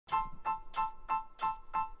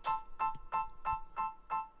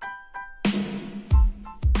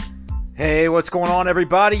Hey, what's going on,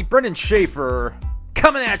 everybody? Brendan Schaefer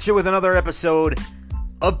coming at you with another episode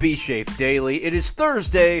of B Schaefer Daily. It is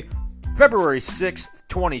Thursday, February 6th,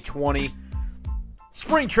 2020.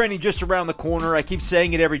 Spring training just around the corner. I keep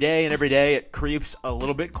saying it every day, and every day it creeps a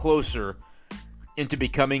little bit closer into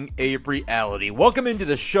becoming a reality. Welcome into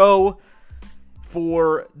the show.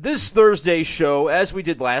 For this Thursday show, as we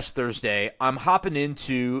did last Thursday, I'm hopping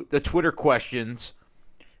into the Twitter questions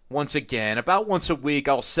once again. About once a week,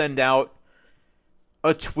 I'll send out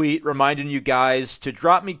a tweet reminding you guys to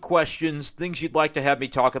drop me questions, things you'd like to have me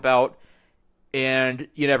talk about, and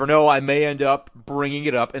you never know, I may end up bringing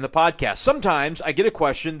it up in the podcast. Sometimes I get a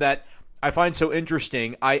question that I find so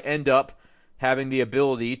interesting, I end up having the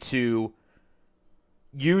ability to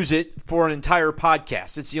use it for an entire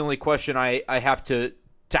podcast. It's the only question I have to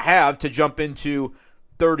jump into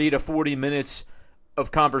 30 to 40 minutes of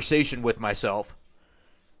conversation with myself.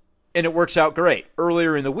 And it works out great.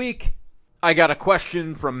 Earlier in the week, I got a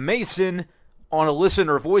question from Mason on a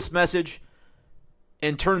listener voice message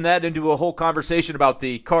and turned that into a whole conversation about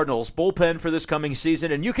the Cardinals bullpen for this coming season.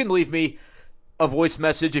 And you can leave me a voice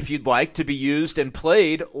message if you'd like to be used and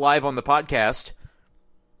played live on the podcast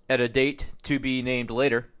at a date to be named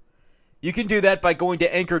later. You can do that by going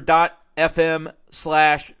to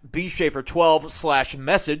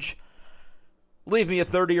anchor.fm/bschaefer12/message. Leave me a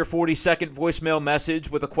 30 or 40 second voicemail message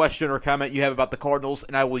with a question or comment you have about the Cardinals,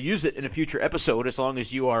 and I will use it in a future episode as long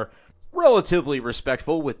as you are relatively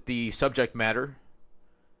respectful with the subject matter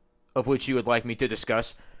of which you would like me to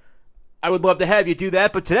discuss. I would love to have you do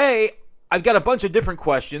that, but today I've got a bunch of different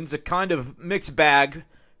questions, a kind of mixed bag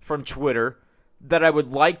from Twitter that I would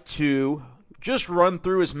like to just run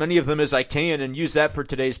through as many of them as I can and use that for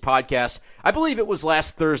today's podcast. I believe it was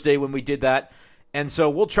last Thursday when we did that, and so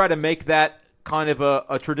we'll try to make that kind of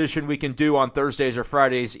a tradition we can do on Thursdays or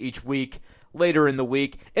Fridays each week, later in the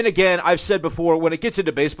week. And again, I've said before, when it gets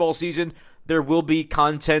into baseball season, there will be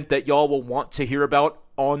content that y'all will want to hear about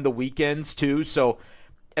on the weekends too. So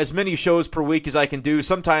as many shows per week as I can do.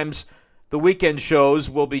 Sometimes the weekend shows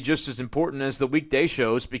will be just as important as the weekday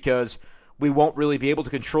shows because we won't really be able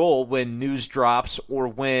to control when news drops or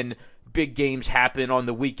when big games happen on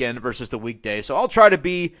the weekend versus the weekday. So I'll try to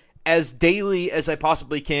be as daily as I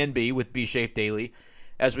possibly can be with B Schaefer Daily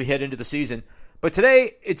as we head into the season. But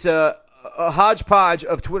today, it's a hodgepodge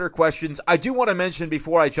of Twitter questions. I do want to mention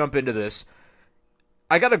before I jump into this,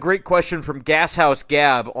 I got a great question from Gashouse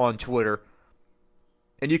Gab on Twitter,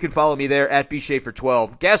 and you can follow me there at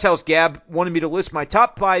bschaefer12. Gashouse Gab wanted me to list my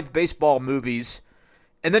top 5 baseball movies,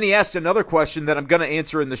 and then he asked another question that I'm going to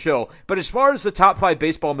answer in the show. But as far as the top 5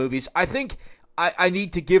 baseball movies, I think I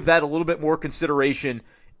need to give that a little bit more consideration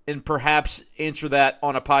and perhaps answer that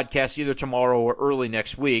on a podcast either tomorrow or early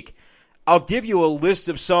next week. I'll give you a list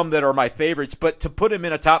of some that are my favorites, but to put them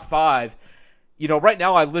in a top 5, right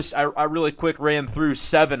now I really quick ran through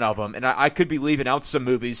 7 of them, and I could be leaving out some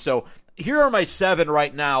movies. So here are my 7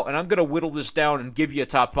 right now, and I'm going to whittle this down and give you a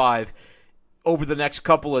top 5 over the next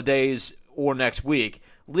couple of days or next week.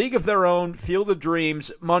 League of Their Own, Field of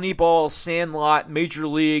Dreams, Moneyball, Sandlot, Major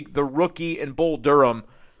League, The Rookie, and Bull Durham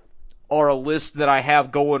are a list that I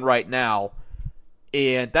have going right now.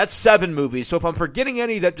 And that's 7 movies. So if I'm forgetting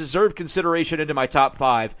any that deserve consideration into my top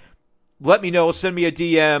 5, let me know. Send me a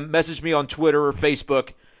DM. Message me on Twitter or Facebook.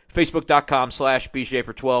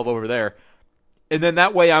 Facebook.com/bschaefer12 over there. And then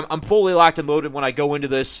that way I'm fully locked and loaded when I go into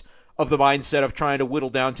this of the mindset of trying to whittle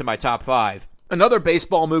down to my top 5. Another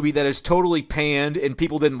baseball movie that is totally panned and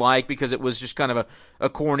people didn't like because it was just kind of a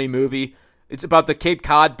corny movie. It's about the Cape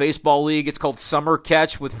Cod Baseball League. It's called Summer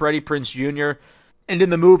Catch with Freddie Prinze Jr. And in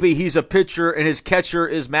the movie, he's a pitcher, and his catcher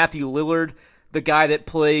is Matthew Lillard, the guy that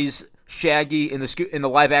plays Shaggy in the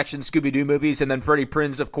live-action Scooby-Doo movies. And then Freddie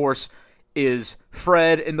Prinze, of course, is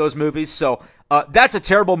Fred in those movies. So that's a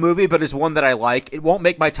terrible movie, but is one that I like. It won't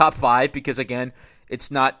make my top 5 because, again,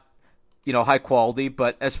 it's not high quality.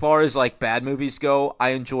 But as far as like bad movies go, I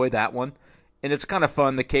enjoy that one. And it's kind of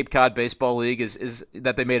fun. The Cape Cod Baseball League is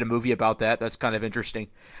that they made a movie about that. That's kind of interesting.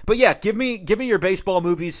 But yeah, give me your baseball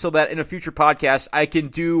movies so that in a future podcast I can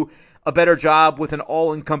do a better job with an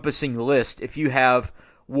all-encompassing list. If you have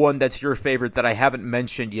one that's your favorite that I haven't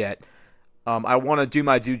mentioned yet, I want to do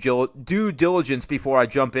my due diligence before I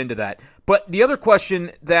jump into that. But the other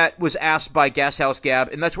question that was asked by Gashouse Gab,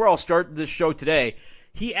 and that's where I'll start this show today,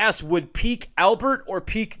 he asked, would Peak Albert or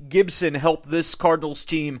Peak Gibson help this Cardinals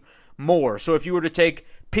team more? So if you were to take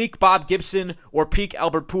peak Bob Gibson or peak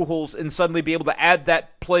Albert Pujols and suddenly be able to add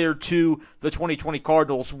that player to the 2020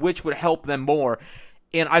 Cardinals, which would help them more?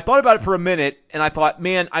 And I thought about it for a minute, and I thought,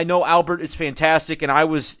 man, I know Albert is fantastic, and I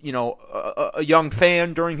was, a young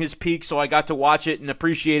fan during his peak, so I got to watch it and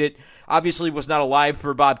appreciate it. Obviously was not alive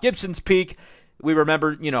for Bob Gibson's peak. We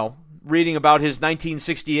remember, reading about his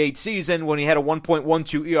 1968 season when he had a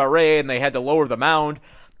 1.12 ERA and they had to lower the mound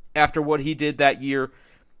after what he did that year.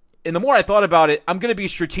 And the more I thought about it, I'm going to be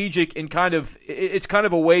strategic and it's kind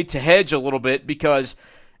of a way to hedge a little bit, because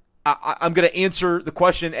I'm going to answer the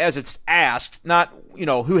question as it's asked, not,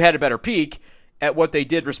 who had a better peak at what they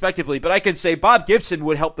did respectively. But I can say Bob Gibson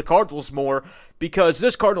would help the Cardinals more, because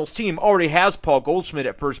this Cardinals team already has Paul Goldschmidt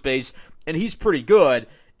at first base, and he's pretty good.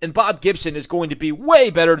 And Bob Gibson is going to be way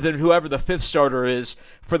better than whoever the fifth starter is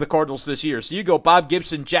for the Cardinals this year. So you go Bob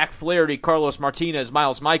Gibson, Jack Flaherty, Carlos Martinez,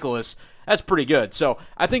 Miles Michaelis. That's pretty good. So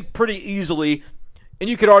I think pretty easily, and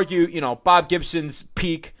you could argue, Bob Gibson's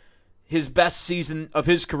peak, his best season of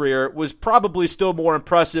his career, was probably still more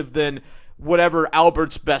impressive than whatever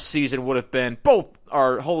Albert's best season would have been. Both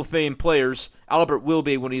are Hall of Fame players. Albert will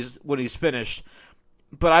be when he's finished.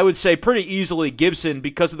 But I would say pretty easily Gibson,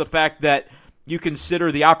 because of the fact that you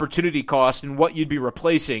consider the opportunity cost and what you'd be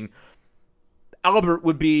replacing. Albert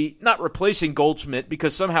would be not replacing Goldschmidt,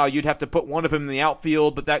 because somehow you'd have to put one of them in the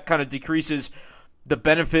outfield, but that kind of decreases the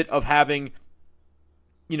benefit of having,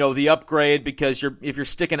 the upgrade, because if you're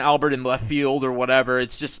sticking Albert in left field or whatever,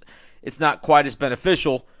 it's not quite as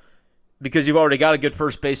beneficial, because you've already got a good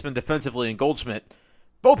first baseman defensively in Goldschmidt.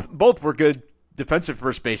 Both were good defensive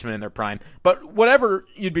first baseman in their prime. But whatever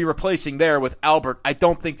you'd be replacing there with Albert, I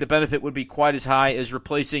don't think the benefit would be quite as high as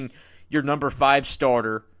replacing your number 5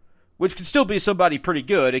 starter, which could still be somebody pretty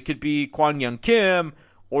good. It could be Kwang Young Kim,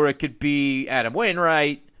 or it could be Adam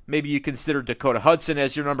Wainwright. Maybe you consider Dakota Hudson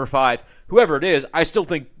as your number 5. Whoever it is, I still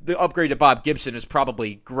think the upgrade to Bob Gibson is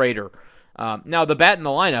probably greater. Now, the bat in the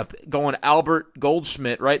lineup, going Albert,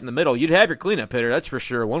 Goldschmidt right in the middle, you'd have your cleanup hitter, that's for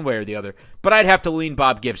sure, one way or the other. But I'd have to lean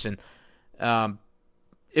Bob Gibson.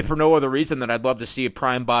 If for no other reason than I'd love to see a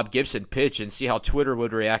prime Bob Gibson pitch and see how Twitter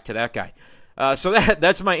would react to that guy. So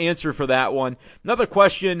that's my answer for that one. Another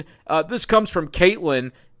question, this comes from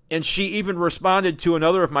Caitlin, and she even responded to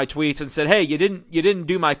another of my tweets and said, hey, you didn't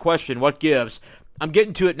do my question, what gives? I'm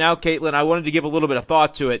getting to it now, Caitlin. I wanted to give a little bit of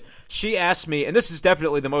thought to it. She asked me, and this is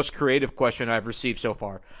definitely the most creative question I've received so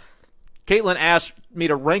far. Caitlin asked me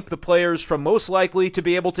to rank the players from most likely to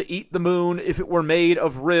be able to eat the moon if it were made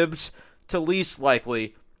of ribs to least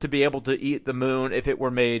likely to be able to eat the moon if it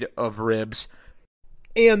were made of ribs.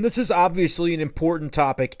 And this is obviously an important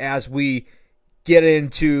topic as we get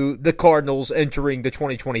into the Cardinals entering the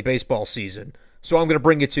 2020 baseball season. So I'm going to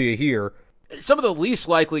bring it to you here. Some of the least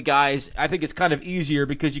likely guys, I think it's kind of easier,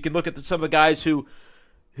 because you can look at some of the guys who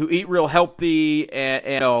eat real healthy,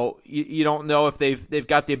 and you don't know if they've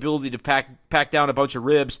got the ability to pack down a bunch of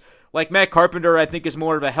ribs. Like Matt Carpenter, I think, is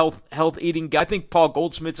more of a health eating guy. I think Paul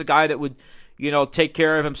Goldschmidt's a guy that would, take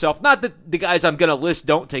care of himself. Not that the guys I'm going to list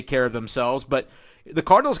don't take care of themselves, but the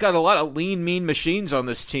Cardinals got a lot of lean, mean machines on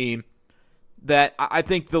this team that I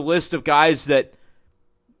think the list of guys that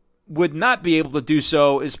would not be able to do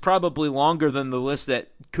so is probably longer than the list that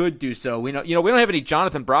could do so. We don't have any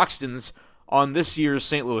Jonathan Broxtons on this year's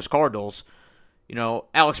St. Louis Cardinals.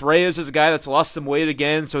 Alex Reyes is a guy that's lost some weight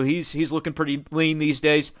again, so he's looking pretty lean these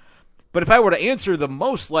days. But if I were to answer the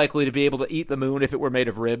most likely to be able to eat the moon if it were made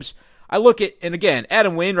of ribs, I look at, and again,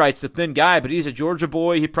 Adam Wainwright's a thin guy, but he's a Georgia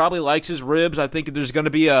boy. He probably likes his ribs. I think if there's going to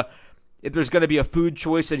be a food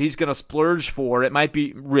choice that he's going to splurge for, it might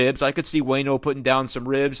be ribs. I could see Waino putting down some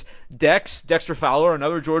ribs. Dexter Fowler,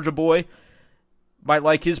 another Georgia boy, might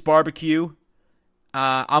like his barbecue.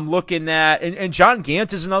 I'm looking at, and John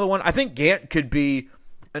Gant is another one. I think Gant could be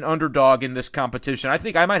an underdog in this competition. I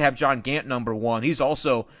think I might have John Gant number 1. He's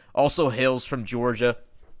also hails from Georgia.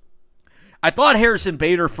 I thought Harrison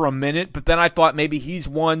Bader for a minute, but then I thought maybe he's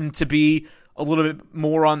one to be a little bit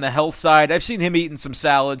more on the health side. I've seen him eating some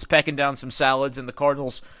salads, pecking down some salads in the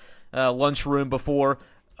Cardinals lunchroom before.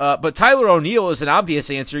 But Tyler O'Neill is an obvious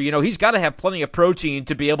answer. He's got to have plenty of protein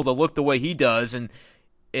to be able to look the way he does and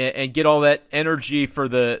get all that energy for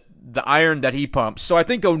the iron that he pumps. So I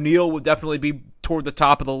think O'Neill would definitely be toward the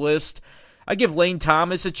top of the list. I give Lane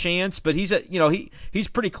Thomas a chance, but he's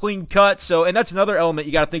pretty clean cut. So, and that's another element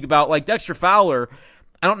you got to think about. Like Dexter Fowler,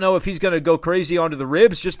 I don't know if he's going to go crazy onto the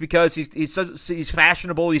ribs just because he's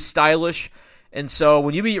fashionable, he's stylish, and so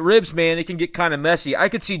when you eat ribs, man, it can get kind of messy. I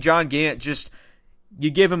could see John Gant you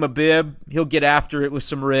give him a bib, he'll get after it with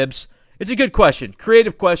some ribs. It's a good question,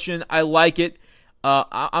 creative question. I like it.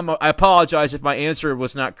 I apologize if my answer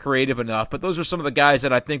was not creative enough, but those are some of the guys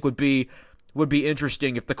that I think would be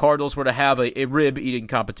interesting if the Cardinals were to have a rib eating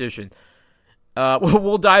competition.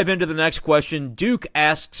 We'll dive into the next question. Duke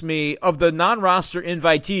asks me, of the non-roster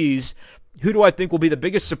invitees, who do I think will be the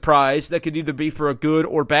biggest surprise that could either be for a good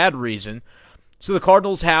or bad reason? So the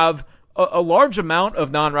Cardinals have a large amount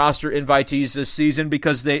of non-roster invitees this season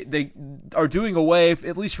because they are doing away,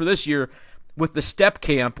 at least for this year, with the step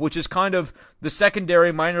camp, which is kind of the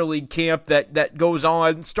secondary minor league camp that goes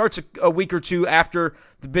on, starts a week or two after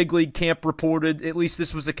the big league camp reported. At least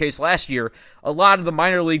this was the case last year. A lot of the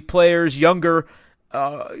minor league players, younger,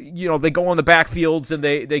 they go on the backfields and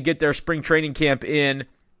they get their spring training camp in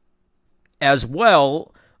as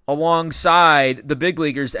well, alongside the big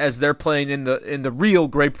leaguers as they're playing in the real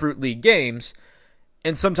Grapefruit League games.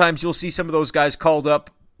 And sometimes you'll see some of those guys called up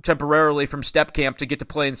temporarily from step camp to get to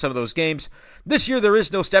play in some of those games. This year there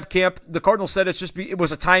is no step camp. The Cardinals said it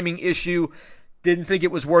was a timing issue. Didn't think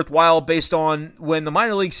it was worthwhile based on when the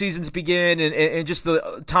minor league seasons begin and just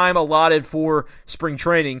the time allotted for spring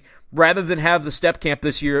training. Rather than have the step camp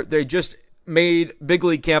this year, they just made big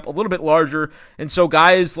league camp a little bit larger, and so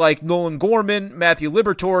guys like Nolan Gorman, Matthew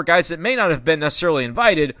Liberatore, guys that may not have been necessarily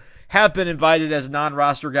invited, have been invited as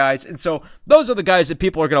non-roster guys, and so those are the guys that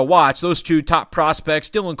people are going to watch, those two top prospects.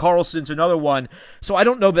 Dylan Carlson's another one, so I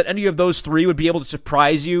don't know that any of those three would be able to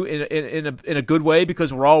surprise you in a good way,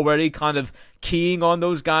 because we're already kind of keying on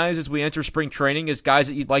those guys as we enter spring training as guys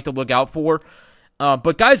that you'd like to look out for.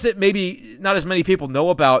 But guys that maybe not as many people know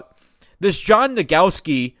about, this John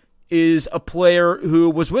Nogowski is a player who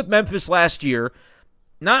was with Memphis last year.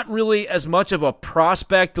 Not really as much of a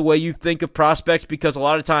prospect the way you think of prospects, because a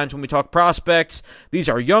lot of times when we talk prospects, these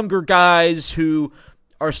are younger guys who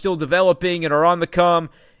are still developing and are on the come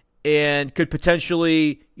and could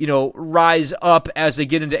potentially, rise up as they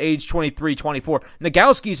get into age 23, 24.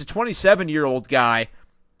 Nogowski's a 27-year-old guy,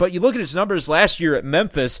 but you look at his numbers last year at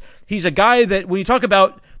Memphis, he's a guy that, when you talk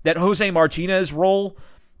about that Jose Martinez role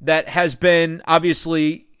that has been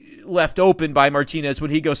obviously left open by Martinez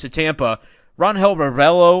when he goes to Tampa,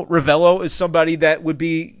 Rangel Ravelo is somebody that would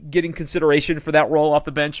be getting consideration for that role off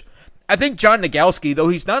the bench. I think John Nogowski, though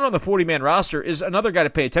he's not on the 40-man roster, is another guy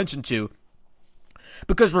to pay attention to,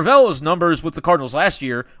 because Ravelo's numbers with the Cardinals last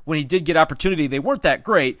year, when he did get opportunity, they weren't that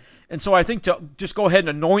great, and so I think to just go ahead and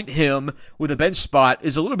anoint him with a bench spot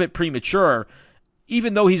is a little bit premature.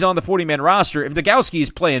 Even though he's on the 40-man roster, if Nogowski is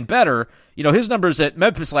playing better, his numbers at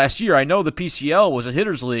Memphis last year, I know the PCL was a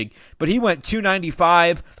hitter's league, but he went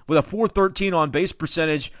 .295 with a .413 on base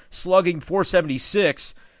percentage, slugging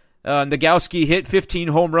 .476. Nogowski hit 15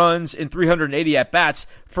 home runs and 380 at-bats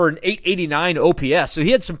for an .889 OPS. So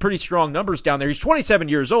he had some pretty strong numbers down there. He's 27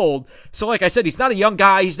 years old, so like I said, he's not a young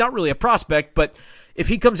guy. He's not really a prospect, but if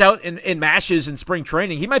he comes out and mashes in spring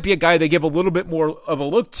training, he might be a guy they give a little bit more of a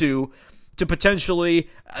look to potentially,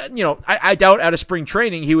 I doubt out of spring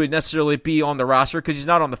training he would necessarily be on the roster because he's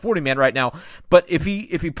not on the 40-man right now. But if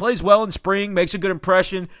he plays well in spring, makes a good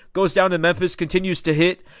impression, goes down to Memphis, continues to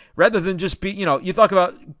hit, rather than just be, you talk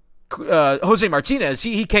about Jose Martinez,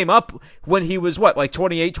 he came up when he was,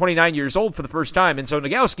 28, 29 years old for the first time. And so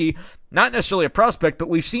Nogowski, not necessarily a prospect, but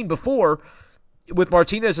we've seen before with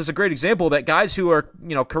Martinez as a great example that guys who are,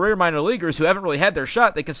 career minor leaguers who haven't really had their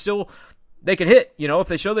shot, they can hit, if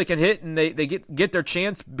they show they can hit and they get their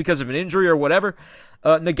chance because of an injury or whatever.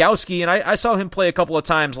 Nogowski, and I saw him play a couple of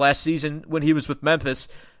times last season when he was with Memphis,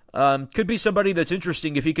 could be somebody that's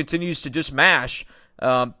interesting if he continues to just mash.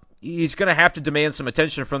 He's going to have to demand some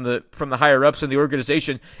attention from the higher ups in the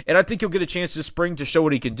organization, and I think he'll get a chance this spring to show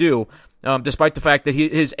what he can do, despite the fact that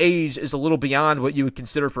his age is a little beyond what you would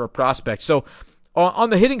consider for a prospect. So on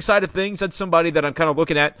the hitting side of things, that's somebody that I'm kind of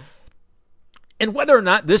looking at. And whether or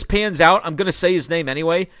not this pans out, I'm going to say his name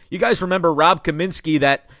anyway. You guys remember Rob Kaminsky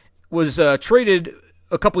that was traded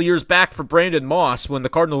a couple years back for Brandon Moss when the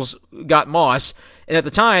Cardinals got Moss. And at the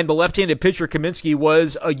time, the left-handed pitcher Kaminsky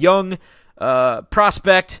was a young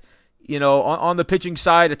prospect, on the pitching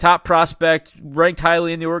side, a top prospect, ranked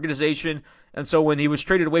highly in the organization. And so when he was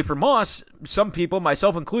traded away for Moss, some people,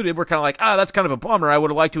 myself included, were kind of like, that's kind of a bummer. I would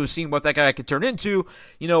have liked to have seen what that guy could turn into,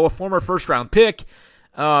 a former first-round pick.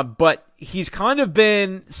 But he's kind of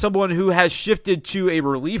been someone who has shifted to a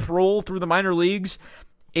relief role through the minor leagues.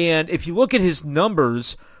 And if you look at his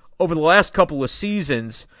numbers over the last couple of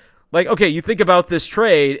seasons, you think about this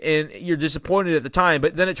trade and you're disappointed at the time,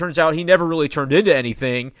 but then it turns out he never really turned into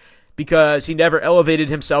anything because he never elevated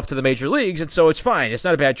himself to the major leagues. And so it's fine. It's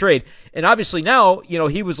not a bad trade. And obviously now,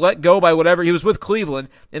 he was let go by whatever. He was with Cleveland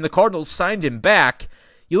and the Cardinals signed him back.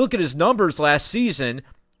 You look at his numbers last season,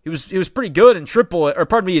 He was pretty good in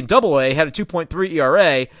in Double A, had a 2.3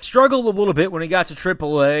 ERA. Struggled a little bit when he got to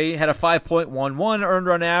Triple A, had a 5.11 earned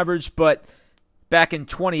run average, but back in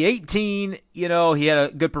 2018, he had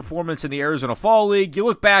a good performance in the Arizona Fall League. You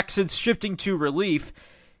look back since shifting to relief,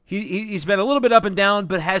 he's been a little bit up and down,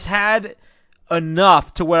 but has had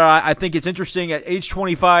enough to where I think it's interesting. At age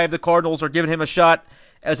 25, the Cardinals are giving him a shot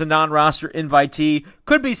as a non-roster invitee.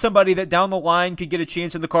 Could be somebody that down the line could get a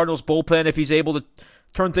chance in the Cardinals bullpen if he's able to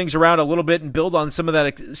turn things around a little bit and build on some of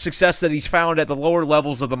that success that he's found at the lower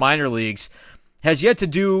levels of the minor leagues. Has yet to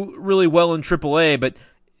do really well in AAA, but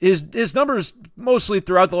his numbers mostly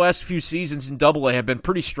throughout the last few seasons in AA have been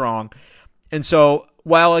pretty strong. And so,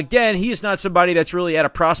 while again, he is not somebody that's really at a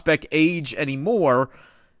prospect age anymore,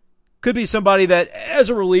 could be somebody that, as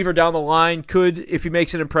a reliever down the line, could, if he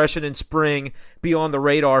makes an impression in spring, be on the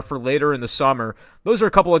radar for later in the summer. Those are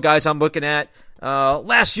a couple of guys I'm looking at.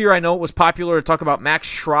 Last year, I know it was popular to talk about Max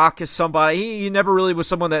Schrock as somebody. He never really was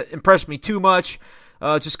someone that impressed me too much.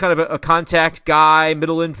 Just kind of a contact guy,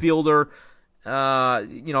 middle infielder.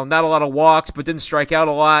 Not a lot of walks, but didn't strike out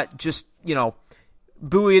a lot. Just,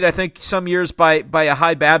 buoyed, I think, some years by a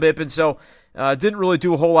high BABIP, and so didn't really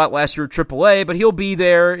do a whole lot last year at AAA, but he'll be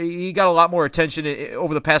there. He got a lot more attention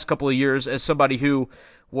over the past couple of years as somebody who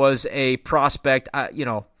was a prospect.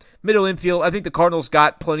 Middle infield, I think the Cardinals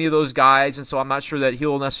got plenty of those guys, and so I'm not sure that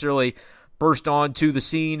he'll necessarily burst onto the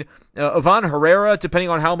scene. Ivan Herrera, depending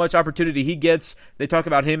on how much opportunity he gets, they talk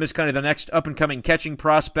about him as kind of the next up-and-coming catching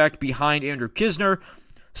prospect behind Andrew Kisner.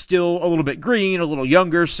 Still a little bit green, a little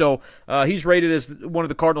younger, so he's rated as one of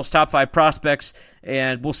the Cardinals' top 5 prospects,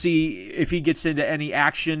 and we'll see if he gets into any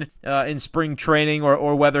action in spring training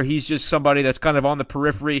or whether he's just somebody that's kind of on the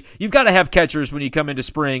periphery. You've got to have catchers when you come into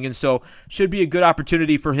spring, and so should be a good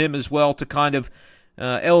opportunity for him as well to kind of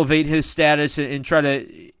elevate his status and try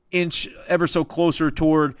to inch ever so closer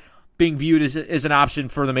toward being viewed as an option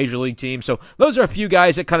for the major league team. So those are a few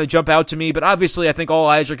guys that kind of jump out to me, but obviously I think all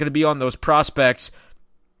eyes are going to be on those prospects,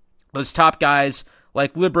 those top guys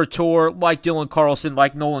like Liberatore, like Dylan Carlson,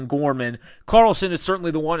 like Nolan Gorman. Carlson is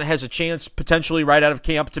certainly the one that has a chance potentially right out of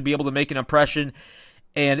camp to be able to make an impression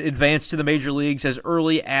and advance to the major leagues as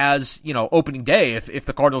early as, opening day if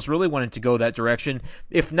the Cardinals really wanted to go that direction.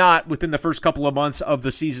 If not, within the first couple of months of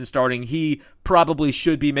the season starting, he probably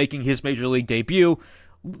should be making his major league debut.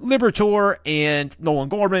 Liberatore and Nolan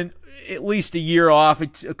Gorman, at least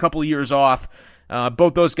a couple of years off.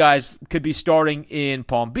 Both those guys could be starting in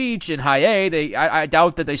Palm Beach, in High A. I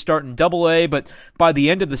doubt that they start in Double A, but by the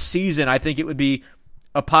end of the season, I think it would be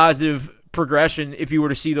a positive progression if you were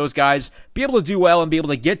to see those guys be able to do well and be able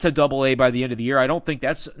to get to Double A by the end of the year. I don't think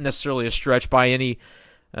that's necessarily a stretch by any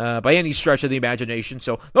stretch of the imagination.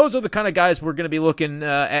 So those are the kind of guys we're going to be looking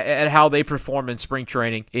at how they perform in spring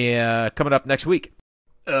training coming up next week.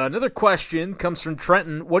 Another question comes from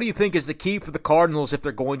Trenton. What do you think is the key for the Cardinals if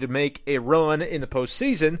they're going to make a run in the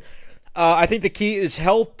postseason? I think the key is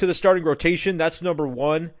health to the starting rotation. That's number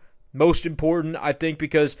one. Most important, I think,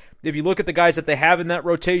 because if you look at the guys that they have in that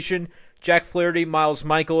rotation, Jack Flaherty, Miles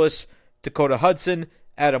Mikolas, Dakota Hudson,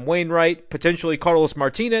 Adam Wainwright, potentially Carlos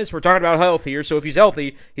Martinez. We're talking about health here, so if he's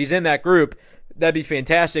healthy, he's in that group. That'd be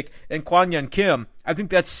fantastic. And Kwang Hyun Kim. I think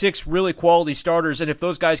that's 6 really quality starters, and if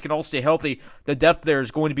those guys can all stay healthy, the depth there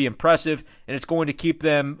is going to be impressive, and it's going to keep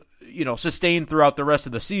them, sustained throughout the rest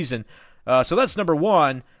of the season. So that's number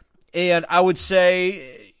one. And I would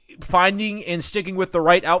say finding and sticking with the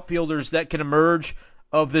right outfielders that can emerge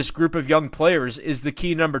of this group of young players is the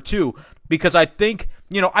key number 2. Because I think,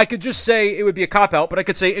 I could just say it would be a cop-out, but I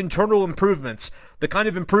could say internal improvements. The kind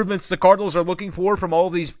of improvements the Cardinals are looking for from all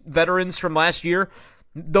these veterans from last year,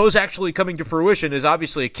 those actually coming to fruition is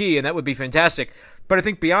obviously a key, and that would be fantastic. But I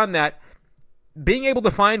think beyond that, being able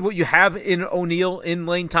to find what you have in O'Neill, in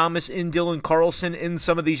Lane Thomas, in Dylan Carlson, in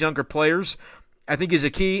some of these younger players, I think is a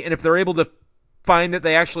key. And if they're able to find that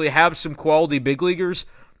they actually have some quality big leaguers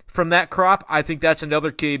from that crop, I think that's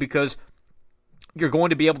another key, because you're going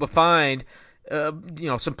to be able to find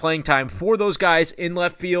some playing time for those guys in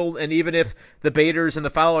left field. And even if the Baders and the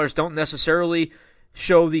Fowlers don't necessarily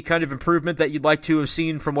show the kind of improvement that you'd like to have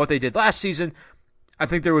seen from what they did last season, I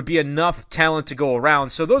think there would be enough talent to go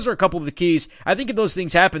around. So those are a couple of the keys. I think if those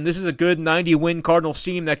things happen, this is a good 90-win Cardinals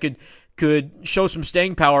team that could show some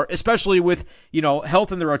staying power, especially with,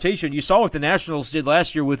 health in the rotation. You saw what the Nationals did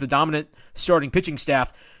last year with the dominant starting pitching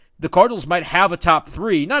staff. The Cardinals might have a top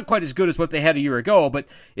 3, not quite as good as what they had a year ago, but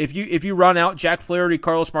if you run out Jack Flaherty,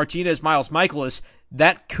 Carlos Martinez, Miles Mikolas,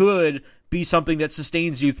 that could be something that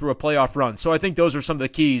sustains you through a playoff run. So I think those are some of the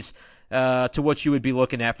keys to what you would be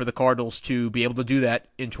looking at for the Cardinals to be able to do that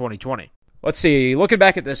in 2020. Let's see. Looking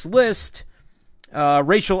back at this list,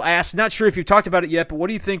 Rachel asked, not sure if you've talked about it yet, but what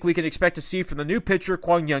do you think we can expect to see from the new pitcher,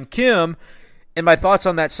 Kwang Hyun Kim, and my thoughts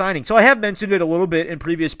on that signing. So I have mentioned it a little bit in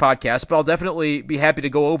previous podcasts, but I'll definitely be happy to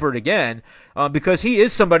go over it again because he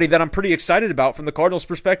is somebody that I'm pretty excited about from the Cardinals'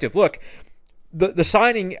 perspective. Look, the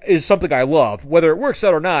signing is something I love. Whether it works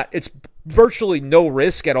out or not, it's virtually no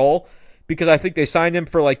risk at all because I think they signed him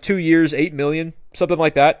for like 2 years, $8 million, something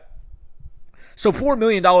like that. So $4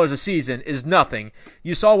 million a season is nothing.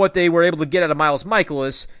 You saw what they were able to get out of Miles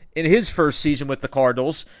Mikolas in his first season with the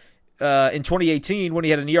Cardinals in 2018 when he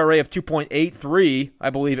had an ERA of 2.83, I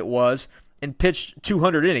believe it was, and pitched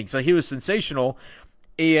 200 innings. So he was sensational.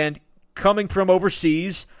 And coming from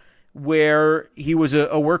overseas where he was a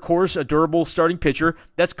workhorse, a durable starting pitcher,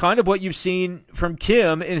 that's kind of what you've seen from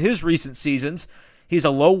Kim in his recent seasons. He's a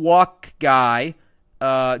low walk guy,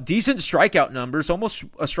 decent strikeout numbers, almost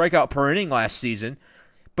a strikeout per inning last season.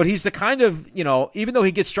 But he's the kind of, even though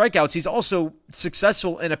he gets strikeouts, he's also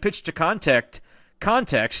successful in a pitch to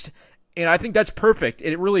context. And I think that's perfect.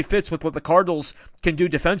 It really fits with what the Cardinals can do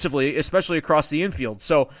defensively, especially across the infield.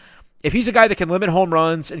 So if he's a guy that can limit home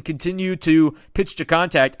runs and continue to pitch to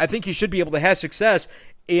contact, I think he should be able to have success.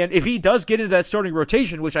 And if he does get into that starting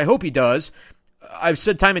rotation, which I hope he does, I've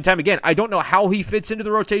said time and time again, I don't know how he fits into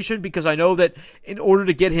the rotation because I know that in order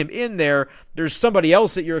to get him in there, there's somebody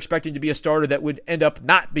else that you're expecting to be a starter that would end up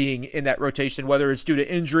not being in that rotation, whether it's due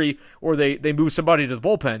to injury or they move somebody to the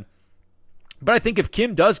bullpen. But I think if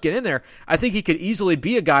Kim does get in there, I think he could easily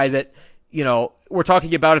be a guy that, we're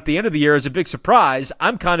talking about at the end of the year as a big surprise.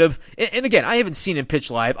 I'm kind of, and again, I haven't seen him pitch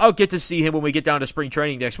live. I'll get to see him when we get down to spring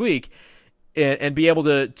training next week and be able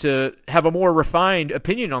to have a more refined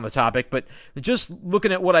opinion on the topic. But just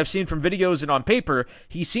looking at what I've seen from videos and on paper,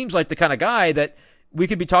 he seems like the kind of guy that we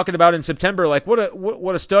could be talking about in September, like what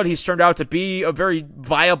a stud he's turned out to be, a very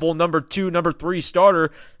viable number 2, number 3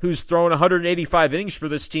 starter who's thrown 185 innings for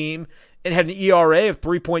this team and had an ERA of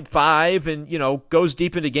 3.5 and, goes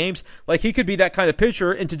deep into games. Like he could be that kind of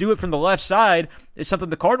pitcher, and to do it from the left side is something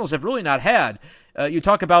the Cardinals have really not had. You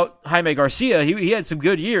talk about Jaime Garcia, he had some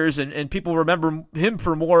good years, and people remember him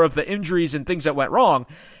for more of the injuries and things that went wrong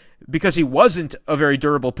because he wasn't a very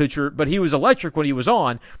durable pitcher, but he was electric when he was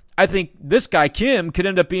on. I think this guy, Kim, could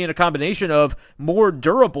end up being a combination of more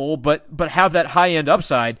durable but have that high-end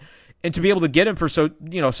upside. And to be able to get him for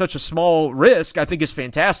such a small risk, I think is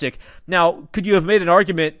fantastic. Now, could you have made an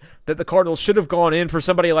argument that the Cardinals should have gone in for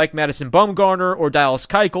somebody like Madison Bumgarner or Dallas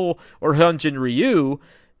Keuchel or Hyun-Jin Ryu,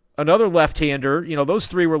 another left-hander? Those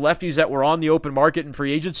three were lefties that were on the open market in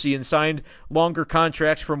free agency and signed longer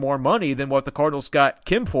contracts for more money than what the Cardinals got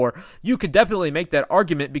Kim for. You could definitely make that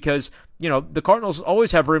argument because, the Cardinals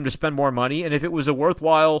always have room to spend more money, and if it was a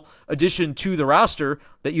worthwhile addition to the roster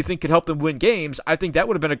that you think could help them win games, I think that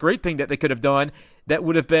would have been a great thing that they could have done that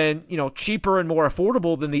would have been, cheaper and more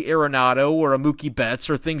affordable than the Arenado or a Mookie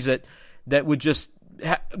Betts or things that would just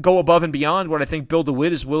go above and beyond what I think Bill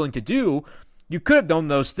DeWitt is willing to do. You could have done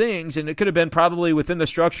those things, and it could have been probably within the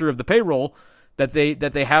structure of the payroll that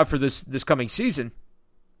they have for this coming season,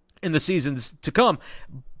 in the seasons to come.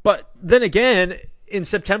 But then again, in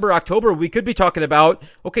September, October, we could be talking about,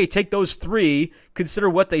 okay, take those three, consider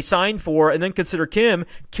what they signed for, and then consider Kim.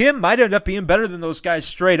 Kim might end up being better than those guys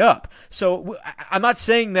straight up. So I'm not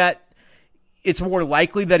saying that it's more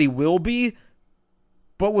likely that he will be,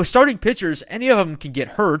 but with starting pitchers, any of them can get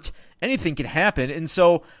hurt. Anything can happen. And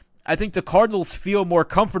so I think the Cardinals feel more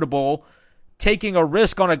comfortable taking a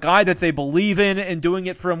risk on a guy that they believe in and doing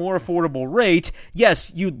it for a more affordable rate.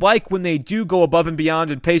 Yes, you'd like when they do go above and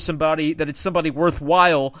beyond and pay somebody that it's somebody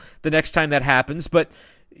worthwhile the next time that happens. But,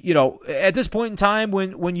 at this point in time,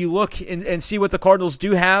 when you look and see what the Cardinals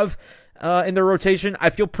do have in their rotation,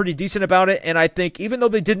 I feel pretty decent about it. And I think even though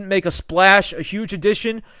they didn't make a splash, a huge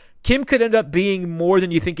addition, Kim could end up being more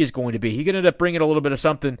than you think he's going to be. He could end up bringing a little bit of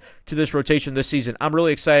something to this rotation this season. I'm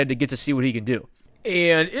really excited to get to see what he can do.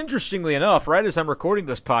 And interestingly enough, right as I'm recording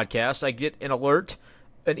this podcast, I get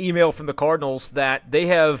an email from the Cardinals that they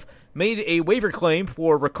have made a waiver claim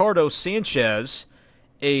for Ricardo Sanchez,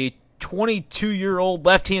 a 22-year-old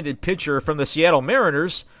left-handed pitcher from the Seattle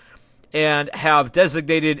Mariners, and have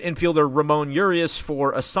designated infielder Ramon Urias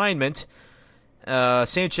for assignment.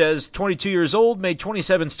 Sanchez, 22 years old, made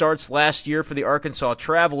 27 starts last year for the Arkansas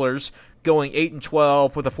Travelers, going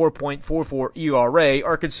 8-12 with a 4.44 ERA.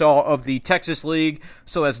 Arkansas of the Texas League,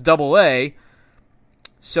 so that's Double-A.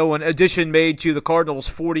 So an addition made to the Cardinals'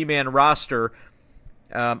 40-man roster.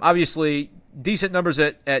 Obviously, decent numbers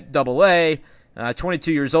at Double-A.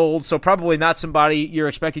 22 years old, so probably not somebody you're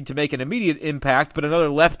expecting to make an immediate impact, but another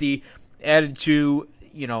lefty added to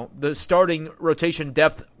the starting rotation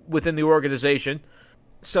depth within the organization.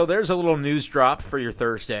 So there's a little news drop for your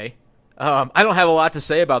Thursday. I don't have a lot to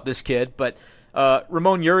say about this kid, but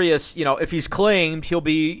Ramon Urias, if he's claimed, he'll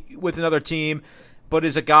be with another team, but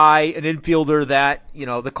is a guy, an infielder that,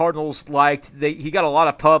 the Cardinals liked. He got a lot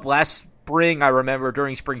of pub last spring, I remember,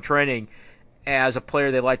 during spring training as a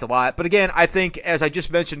player they liked a lot. But again, I think, as I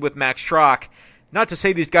just mentioned with Max Strock, not to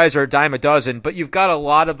say these guys are a dime a dozen, but you've got a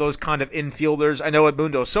lot of those kind of infielders. I know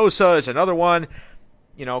Edmundo Sosa is another one.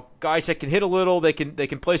 Guys that can hit a little, they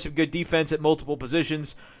can play some good defense at multiple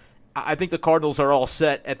positions. I think the Cardinals are all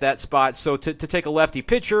set at that spot. So to take a lefty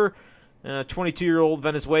pitcher, 22-year-old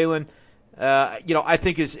Venezuelan, I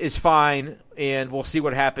think is fine, and we'll see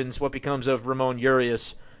what happens, what becomes of Ramon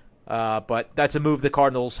Urias. But that's a move the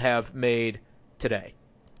Cardinals have made today.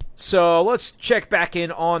 So let's check back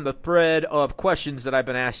in on the thread of questions that I've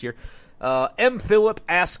been asked here. M. Phillip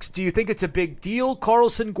asks, do you think it's a big deal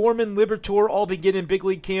Carlson, Gorman, Liberatore all begin in big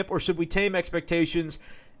league camp, or should we tame expectations,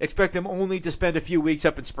 expect them only to spend a few weeks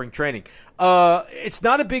up in spring training? It's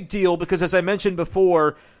not a big deal because, as I mentioned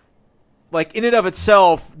before, like in and of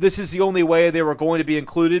itself, this is the only way they were going to be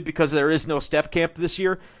included because there is no step camp this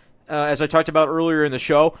year, as I talked about earlier in the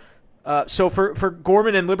show. So for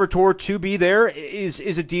Gorman and Liberatore to be there is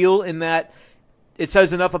a deal in that it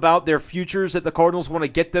says enough about their futures that the Cardinals want to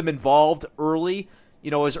get them involved early,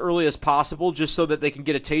 as early as possible, just so that they can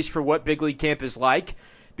get a taste for what big league camp is like.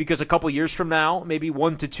 Because a couple years from now, maybe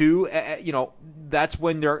 1 to 2, that's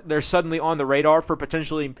when they're suddenly on the radar for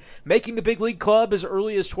potentially making the big league club as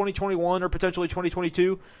early as 2021 or potentially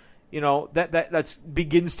 2022. That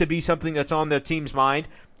begins to be something that's on the team's mind.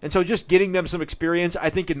 And so just getting them some experience, I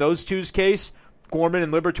think in those two's case, Gorman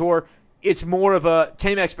and Liberatore, it's more of a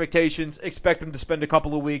tame expectations, expect them to spend a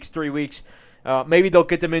couple of weeks, 3 weeks. Maybe they'll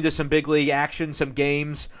get them into some big league action, some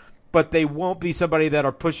games, but they won't be somebody that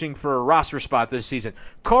are pushing for a roster spot this season.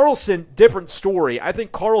 Carlson, different story. I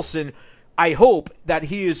think Carlson, I hope that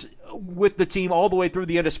he is with the team all the way through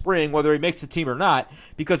the end of spring, whether he makes the team or not,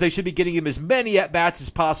 because they should be getting him as many at-bats as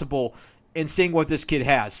possible and seeing what this kid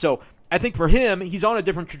has. So I think for him, he's on a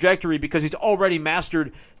different trajectory because he's already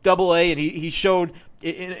mastered Double-A, and he showed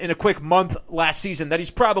in a quick month last season that he's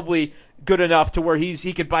probably good enough to where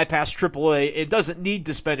he can bypass Triple-A. It doesn't need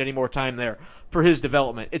to spend any more time there for his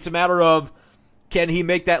development. It's a matter of, can he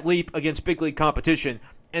make that leap against big league competition?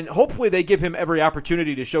 And hopefully they give him every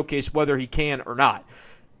opportunity to showcase whether he can or not.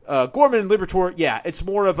 Gorman and Liberatore, yeah, it's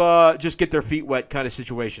more of a just get their feet wet kind of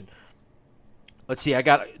situation. Let's see, I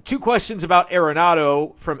got 2 questions about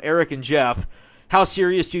Arenado from Eric and Jeff. How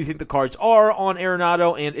serious do you think the Cards are on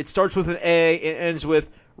Arenado? And it starts with an A, it ends with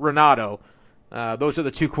Renato. Those are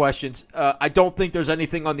the 2 questions. I don't think there's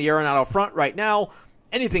anything on the Arenado front right now.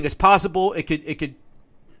 Anything is possible. It could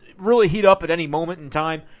really heat up at any moment in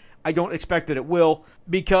time. I don't expect that it will,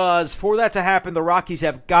 because for that to happen, the Rockies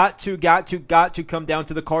have got to come down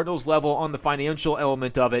to the Cardinals level on the financial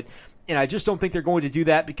element of it. And I just don't think they're going to do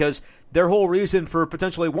that, because their whole reason for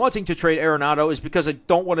potentially wanting to trade Arenado is because they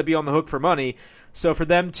don't want to be on the hook for money. So for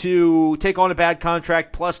them to take on a bad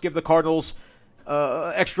contract plus give the Cardinals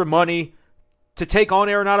extra money to take on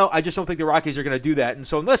Arenado, I just don't think the Rockies are going to do that. And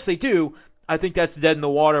so unless they do, I think that's dead in the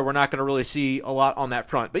water. We're not going to really see a lot on that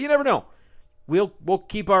front. But you never know. We'll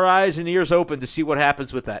keep our eyes and ears open to see what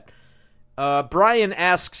happens with that. Brian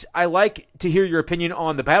asks, I like to hear your opinion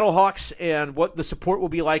on the Battlehawks and what the support will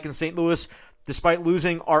be like in St. Louis despite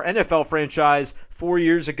losing our NFL franchise 4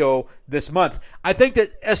 years ago this month. I think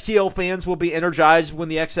that STL fans will be energized when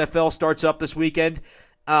the XFL starts up this weekend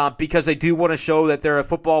because they do want to show that they're a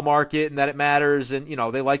football market and that it matters and,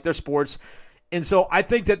 they like their sports. And so I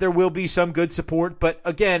think that there will be some good support. But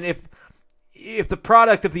again, if the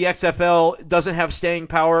product of the XFL doesn't have staying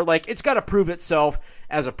power, it's got to prove itself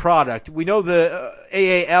as a product. We know the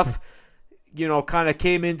AAF, kind of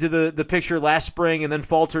came into the picture last spring and then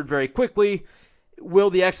faltered very quickly.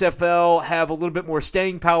 Will the XFL have a little bit more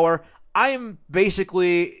staying power? I am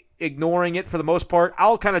basically ignoring it for the most part.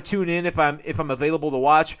 I'll kind of tune in if I'm available to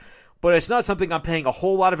watch, but it's not something I'm paying a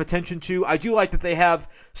whole lot of attention to. I do like that they have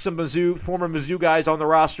some former Mizzou guys on the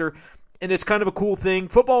roster, and it's kind of a cool thing.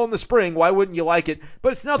 Football in the spring, why wouldn't you like it?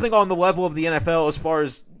 But it's nothing on the level of the NFL as far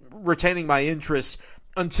as retaining my interest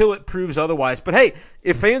until it proves otherwise. But hey,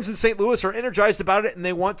 if fans in St. Louis are energized about it and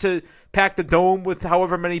they want to pack the dome with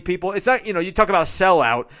however many people, it's not, you talk about a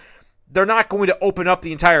sellout. They're not going to open up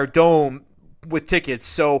the entire dome with tickets.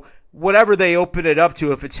 So whatever they open it up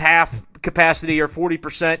to, if it's half capacity or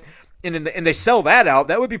 40%, and they sell that out,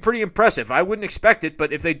 that would be pretty impressive. I wouldn't expect it,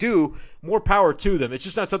 but if they do, more power to them. It's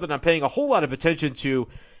just not something I'm paying a whole lot of attention to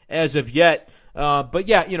as of yet. But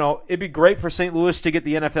yeah, it'd be great for St. Louis to get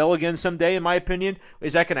the NFL again someday, in my opinion.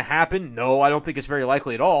 Is that going to happen? No, I don't think it's very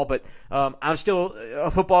likely at all. But I'm still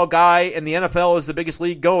a football guy, and the NFL is the biggest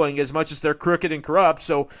league going, as much as they're crooked and corrupt.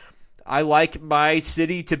 So I like my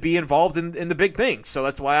city to be involved in the big things. So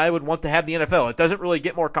that's why I would want to have the NFL. It doesn't really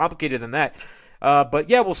get more complicated than that. But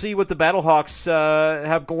yeah, we'll see what the Battlehawks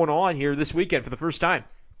have going on here this weekend for the first time.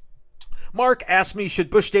 Mark asked me, should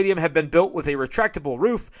Busch Stadium have been built with a retractable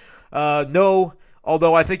roof? No,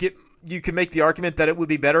 although I think you can make the argument that it would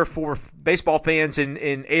be better for baseball fans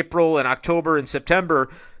in April and October and September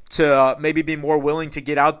to maybe be more willing to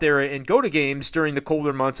get out there and go to games during the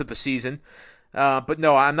colder months of the season. But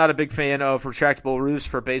no, I'm not a big fan of retractable roofs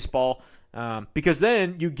for baseball because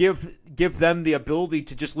then you give them the ability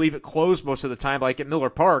to just leave it closed most of the time, like at Miller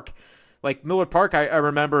Park. Like Miller Park, I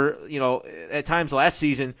remember, at times last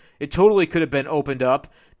season, it totally could have been opened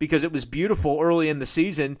up because it was beautiful early in the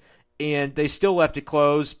season, and they still left it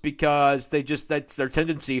closed because that's their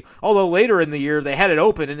tendency. Although later in the year, they had it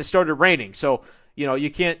open and it started raining. So,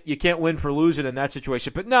 you can't win for losing in that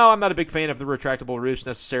situation. But no, I'm not a big fan of the retractable roofs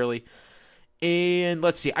necessarily. And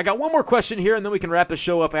let's see. I got one more question here, and then we can wrap the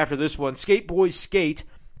show up after this one. Skate Boys Skate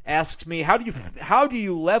asks me, how do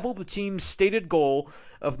you level the team's stated goal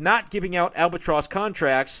of not giving out albatross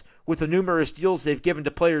contracts with the numerous deals they've given to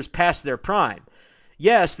players past their prime?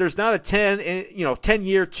 Yes, there's not a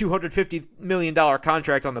 10-year, $250 million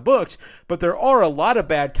contract on the books, but there are a lot of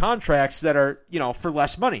bad contracts that are, for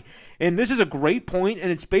less money. And this is a great point,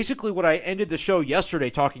 and it's basically what I ended the show yesterday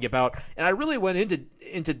talking about. And I really went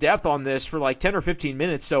into depth on this for like 10 or 15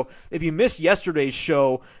 minutes. So if you missed yesterday's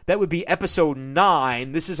show, that would be episode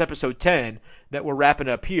 9. This is episode 10 that we're wrapping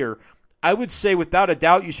up here. I would say without a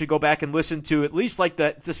doubt you should go back and listen to at least like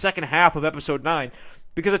the second half of episode 9.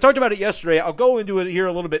 Because I talked about it yesterday. I'll go into it here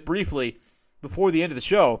a little bit briefly before the end of the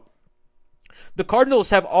show. The Cardinals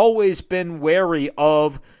have always been wary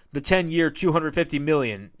of the 10-year, $250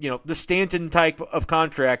 million. The Stanton type of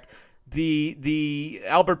contract, the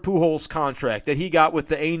Albert Pujols contract that he got with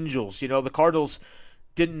the Angels. The Cardinals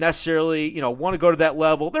didn't necessarily, want to go to that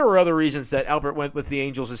level. There were other reasons that Albert went with the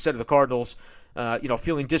Angels instead of the Cardinals.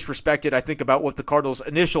 Feeling disrespected, I think, about what the Cardinals'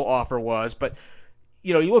 initial offer was, but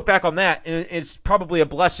you look back on that, and it's probably a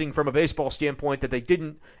blessing from a baseball standpoint that they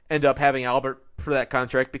didn't end up having Albert for that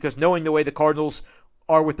contract, because knowing the way the Cardinals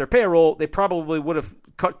are with their payroll, they probably would have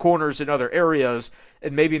cut corners in other areas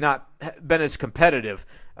and maybe not been as competitive.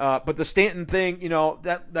 But the Stanton thing,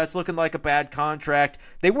 that's looking like a bad contract.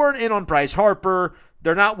 They weren't in on Bryce Harper.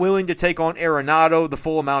 They're not willing to take on Arenado, the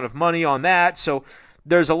full amount of money on that. So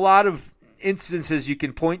there's a lot of instances you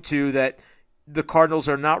can point to that the Cardinals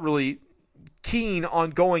are not really keen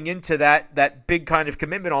on going into that big kind of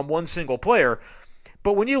commitment on one single player.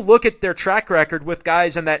 But when you look at their track record with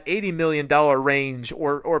guys in that $80 million range,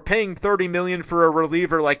 or paying $30 million for a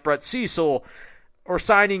reliever like Brett Cecil, or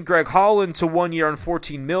signing Greg Holland to 1 year on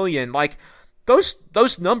 $14 million, like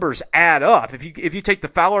those numbers add up. If you take the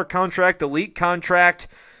Fowler contract, the Leake contract,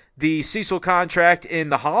 the Cecil contract,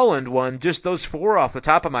 and the Holland one, just those four off the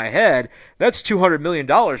top of my head, that's $200 million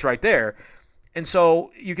right there. And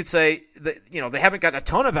so you could say that, they haven't gotten a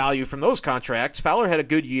ton of value from those contracts. Fowler had a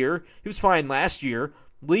good year. He was fine last year.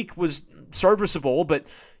 Leake was serviceable, but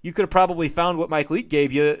you could have probably found what Mike Leake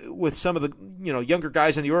gave you with some of the, younger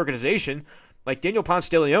guys in the organization. Like Daniel Ponce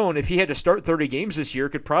de Leon, if he had to start 30 games this year,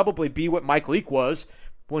 could probably be what Mike Leake was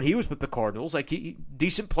when he was with the Cardinals. Like,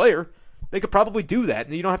 decent player. They could probably do that,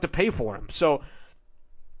 and you don't have to pay for him. So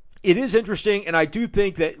it is interesting, and I do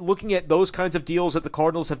think that looking at those kinds of deals that the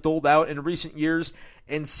Cardinals have doled out in recent years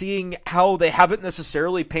and seeing how they haven't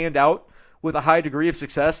necessarily panned out with a high degree of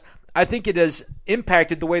success, I think it has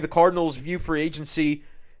impacted the way the Cardinals view free agency,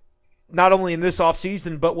 not only in this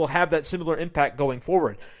offseason, but will have that similar impact going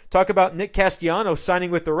forward. Talk about Nick Castellanos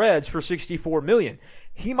signing with the Reds for $64 million.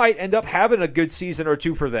 He might end up having a good season or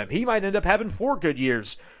two for them. He might end up having 4 good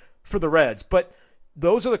years for the Reds, but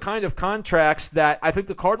those are the kind of contracts that I think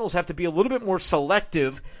the Cardinals have to be a little bit more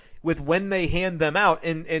selective with when they hand them out.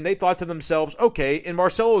 And they thought to themselves, okay, and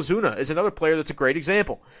Marcell Ozuna is another player that's a great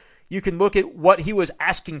example. You can look at what he was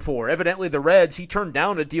asking for. Evidently, the Reds, he turned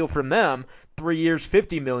down a deal from them, 3 years,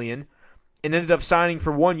 $50 million, and ended up signing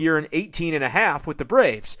for 1 year and 18.5 with the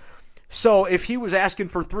Braves. So if he was asking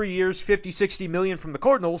for 3 years, $50-60 million from the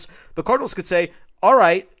Cardinals could say, all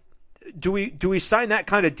right, do we sign that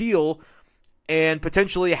kind of deal and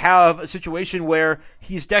potentially have a situation where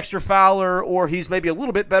he's Dexter Fowler, or he's maybe a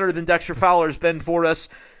little bit better than Dexter Fowler's been for us,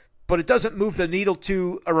 but it doesn't move the needle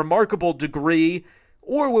to a remarkable degree?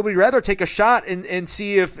 Or would we rather take a shot and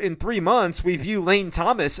see if in 3 months we view Lane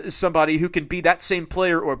Thomas as somebody who can be that same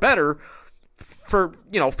player or better for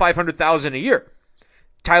 $500,000 a year.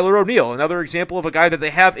 Tyler O'Neill, another example of a guy that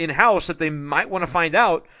they have in-house that they might want to find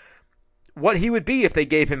out what he would be if they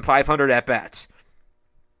gave him 500 at-bats.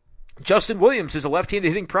 Justin Williams is a left-handed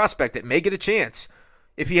hitting prospect that may get a chance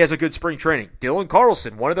if he has a good spring training. Dylan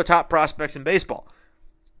Carlson, one of the top prospects in baseball.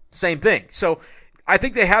 Same thing. So I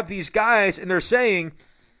think they have these guys, and they're saying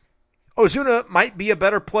Ozuna might be a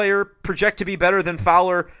better player, project to be better than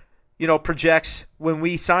Fowler, projects when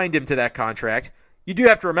we signed him to that contract. You do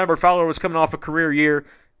have to remember Fowler was coming off a career year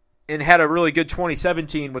and had a really good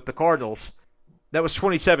 2017 with the Cardinals. That was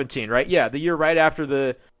 2017, right? Yeah, the year right after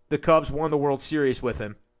the Cubs won the World Series with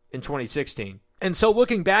him in 2016. And so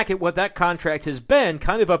looking back at what that contract has been,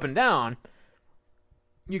 kind of up and down,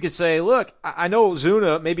 you could say, look, I know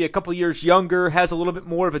Ozuna, maybe a couple years younger, has a little bit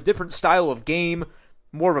more of a different style of game,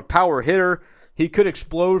 more of a power hitter. He could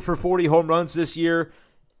explode for 40 home runs this year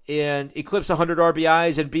and eclipse 100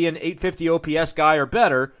 RBIs and be an 850 OPS guy or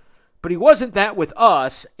better. But he wasn't that with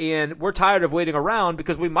us, and we're tired of waiting around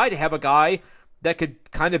because we might have a guy that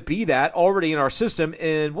could kind of be that already in our system,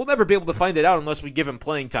 and we'll never be able to find it out unless we give him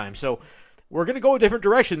playing time. So we're going to go a different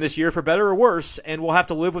direction this year, for better or worse, and we'll have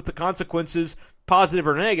to live with the consequences, positive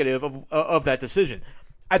or negative, of that decision.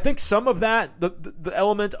 I think some of that, the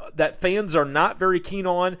element that fans are not very keen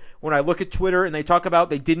on, when I look at Twitter and they talk about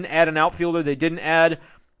they didn't add an outfielder, they didn't add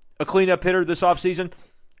a cleanup hitter this offseason,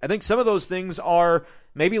 I think some of those things are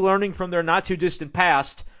maybe learning from their not-too-distant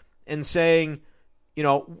past and saying,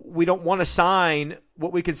 we don't want to sign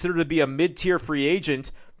what we consider to be a mid-tier free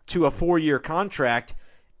agent to a 4-year contract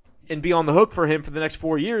and be on the hook for him for the next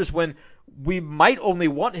 4 years when we might only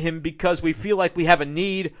want him because we feel like we have a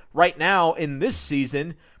need right now in this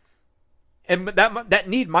season, and that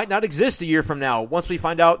need might not exist a year from now once we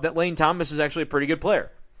find out that Lane Thomas is actually a pretty good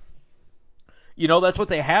player. That's what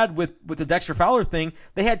they had with the Dexter Fowler thing.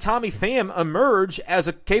 They had Tommy Pham emerge as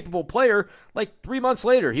a capable player like 3 months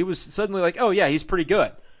later. He was suddenly like, oh yeah, he's pretty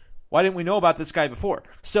good. Why didn't we know about this guy before?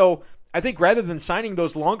 So I think rather than signing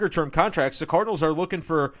those longer-term contracts, the Cardinals are looking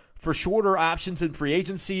for shorter options in free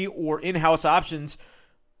agency or in-house options.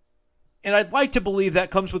 And I'd like to believe that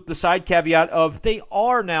comes with the side caveat of they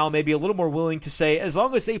are now maybe a little more willing to say, as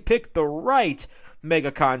long as they pick the right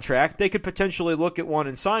mega contract, they could potentially look at one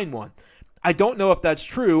and sign one. I don't know if that's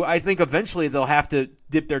true. I think eventually they'll have to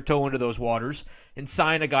dip their toe into those waters and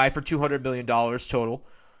sign a guy for $200 million total.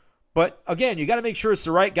 But again, you got to make sure it's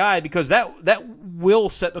the right guy, because that will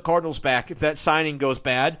set the Cardinals back if that signing goes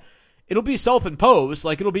bad. It'll be self-imposed.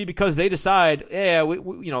 Like, it'll be because they decide, yeah,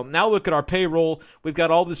 we now look at our payroll. We've got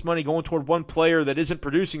all this money going toward one player that isn't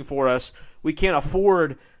producing for us. We can't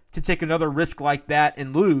afford to take another risk like that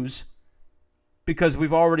and lose, because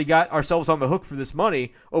we've already got ourselves on the hook for this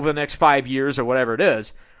money over the next 5 years or whatever it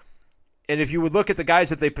is. And if you would look at the guys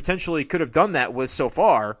that they potentially could have done that with so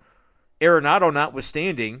far, Arenado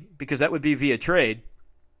notwithstanding, because that would be via trade,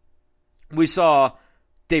 we saw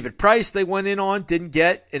David Price they went in on, didn't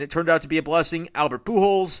get, and it turned out to be a blessing. Albert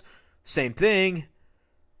Pujols, same thing.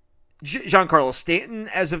 Giancarlo Stanton,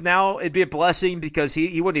 as of now, it'd be a blessing because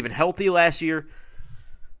he wasn't even healthy last year.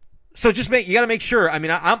 So you got to make sure. I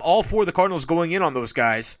mean, I'm all for the Cardinals going in on those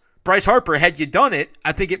guys. Bryce Harper, had you done it,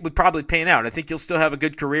 I think it would probably pan out. I think he'll still have a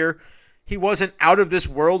good career. He wasn't out of this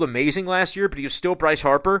world amazing last year, but he was still Bryce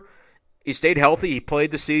Harper. He stayed healthy. He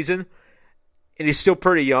played the season. And he's still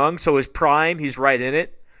pretty young, so his prime, he's right in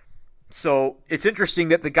it. So it's interesting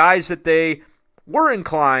that the guys that they were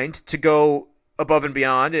inclined to go above and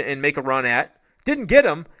beyond and make a run at didn't get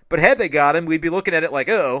him, but had they got him, we'd be looking at it like,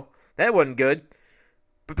 oh, that wasn't good.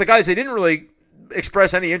 But the guys they didn't really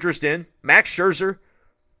express any interest in, Max Scherzer,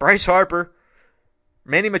 Bryce Harper,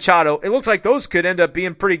 Manny Machado, it looks like those could end up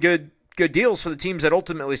being pretty good deals for the teams that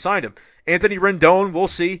ultimately signed him. Anthony Rendon, we'll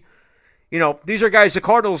see. These are guys the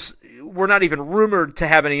Cardinals were not even rumored to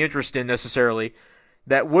have any interest in necessarily,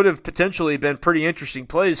 that would have potentially been pretty interesting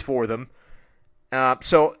plays for them.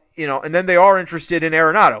 And then they are interested in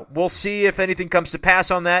Arenado. We'll see if anything comes to pass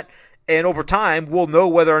on that, and over time, we'll know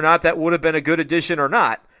whether or not that would have been a good addition or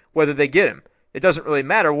not, whether they get him. It doesn't really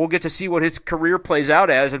matter. We'll get to see what his career plays out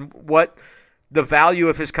as and what the value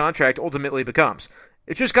of his contract ultimately becomes.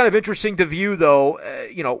 It's just kind of interesting to view, though,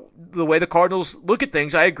 the way the Cardinals look at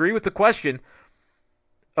things. I agree with the question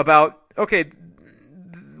about, okay,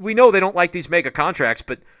 we know they don't like these mega contracts,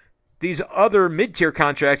 but these other mid-tier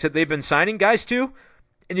contracts that they've been signing guys to,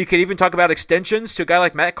 and you could even talk about extensions to a guy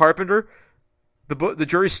like Matt Carpenter. The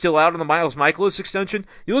jury's still out on the Miles Mikolas extension.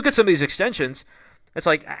 You look at some of these extensions, it's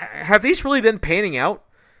like, have these really been panning out?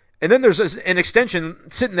 And then there's an extension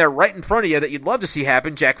sitting there right in front of you that you'd love to see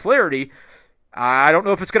happen, Jack Flaherty. I don't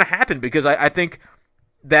know if it's going to happen because I think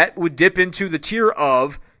that would dip into the tier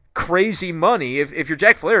of crazy money. If you're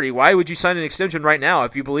Jack Flaherty, why would you sign an extension right now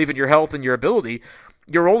if you believe in your health and your ability?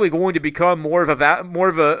 You're only going to become more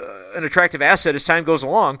of an attractive asset as time goes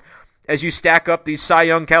along, as you stack up these Cy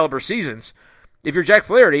Young caliber seasons. If you're Jack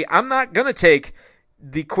Flaherty, I'm not going to take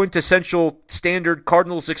the quintessential standard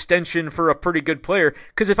Cardinals extension for a pretty good player,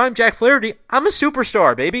 because if I'm Jack Flaherty, I'm a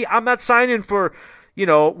superstar, baby. I'm not signing for,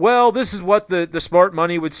 this is what the smart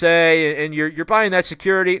money would say, and you're buying that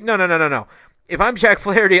security. No. If I'm Jack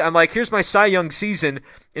Flaherty, I'm like, here's my Cy Young season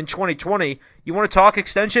in 2020. You want to talk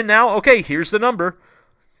extension now? Okay, here's the number.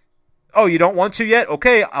 Oh, you don't want to yet?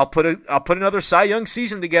 Okay, I'll put another Cy Young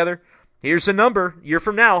season together. Here's the number. Year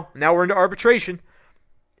from now. Now we're into arbitration.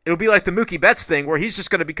 It'll be like the Mookie Betts thing, where he's just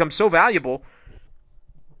going to become so valuable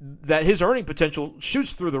that his earning potential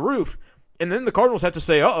shoots through the roof, and then the Cardinals have to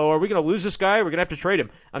say, are we going to lose this guy? We're going to have to trade him.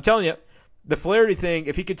 I'm telling you, the Flaherty thing,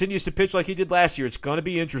 if he continues to pitch like he did last year, it's going to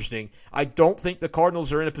be interesting. I don't think the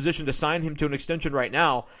Cardinals are in a position to sign him to an extension right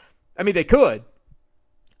now. I mean, they could.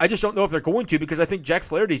 I just don't know if they're going to, because I think Jack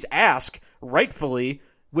Flaherty's ask, rightfully,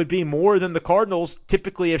 would be more than the Cardinals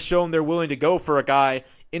typically have shown they're willing to go for a guy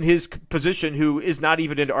in his position who is not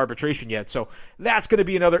even into arbitration yet. So that's going to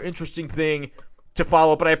be another interesting thing to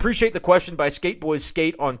follow. But I appreciate the question by Skateboys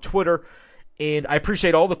Skate on Twitter, and I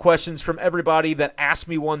appreciate all the questions from everybody that asked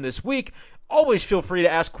me one this week. Always feel free to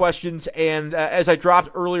ask questions, and as I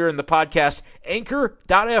dropped earlier in the podcast,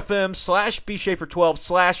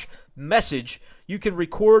 anchor.fm/bschaefer12/message, you can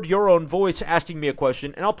record your own voice asking me a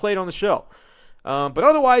question, and I'll play it on the show. But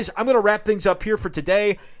otherwise, I'm going to wrap things up here for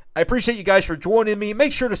today. I appreciate you guys for joining me.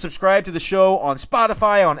 Make sure to subscribe to the show on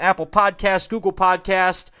Spotify, on Apple Podcasts, Google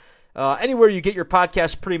Podcasts, anywhere you get your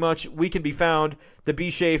podcasts pretty much, we can be found, the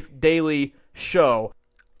B-Shafe Daily Show.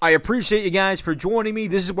 I appreciate you guys for joining me.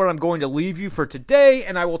 This is where I'm going to leave you for today,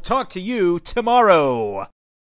 and I will talk to you tomorrow.